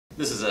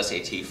This is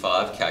SAT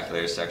 5,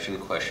 Calculator section,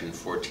 question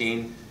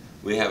 14.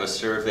 We have a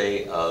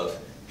survey of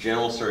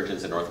general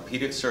surgeons and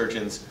orthopedic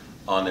surgeons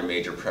on their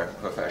major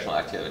professional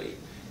activity.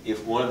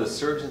 If one of the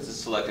surgeons is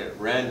selected at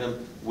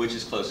random, which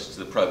is closest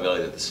to the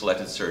probability that the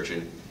selected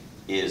surgeon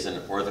is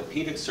an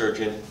orthopedic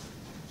surgeon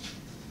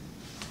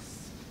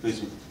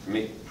whose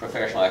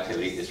professional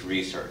activity is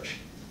research?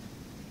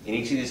 In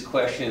each of these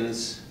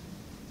questions,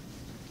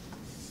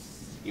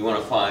 you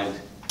want to find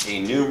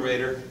a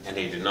numerator and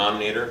a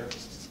denominator.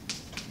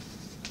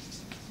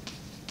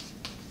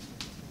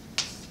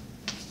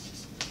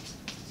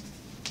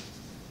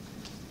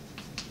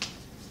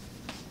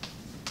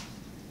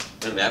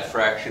 And that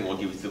fraction will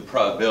give you the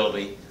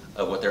probability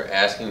of what they're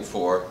asking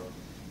for.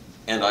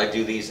 And I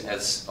do these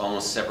as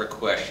almost separate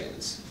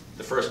questions.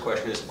 The first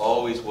question is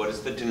always, what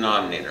is the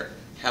denominator?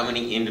 How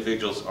many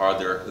individuals are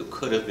there who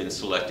could have been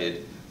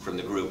selected from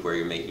the group where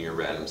you're making your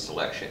random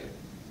selection?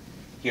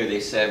 Here they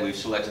said we've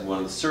selected one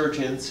of the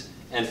surgeons,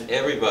 and if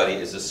everybody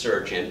is a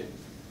surgeon,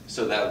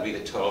 so that would be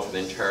the total for the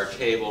entire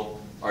table.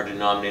 Our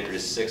denominator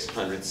is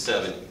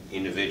 607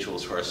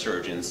 individuals who are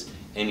surgeons,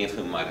 any of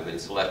whom might have been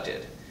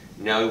selected.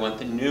 Now we want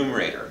the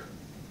numerator.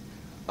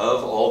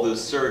 Of all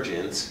those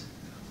surgeons,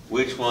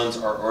 which ones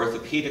are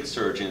orthopedic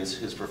surgeons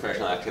whose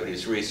professional activity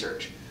is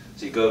research?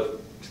 So you go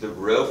to the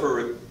row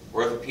for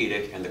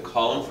orthopedic and the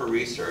column for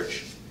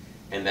research,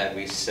 and that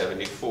would be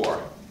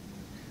 74.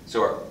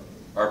 So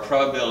our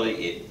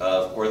probability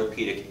of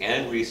orthopedic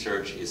and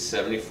research is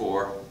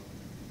 74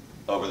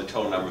 over the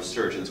total number of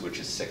surgeons, which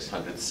is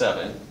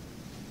 607.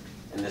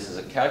 And this is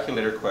a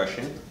calculator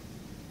question,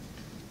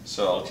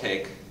 so I'll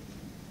take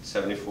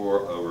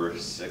 74 over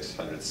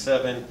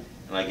 607,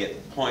 and I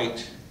get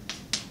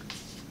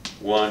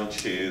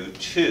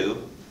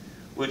 0.122,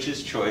 which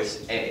is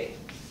choice A.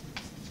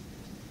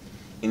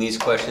 In these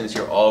questions,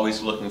 you're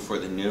always looking for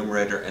the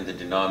numerator and the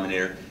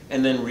denominator,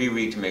 and then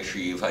reread to make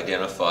sure you've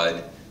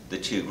identified the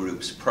two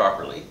groups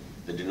properly.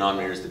 The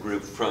denominator is the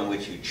group from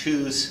which you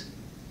choose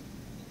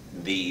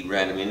the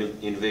random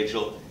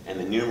individual, and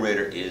the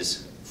numerator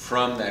is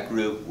from that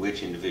group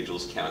which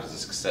individuals count as a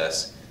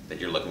success that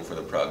you're looking for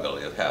the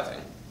probability of having.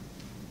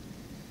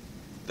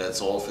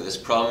 That's all for this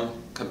problem.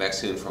 Come back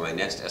soon for my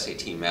next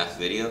SAT math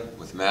video.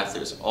 With math,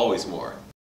 there's always more.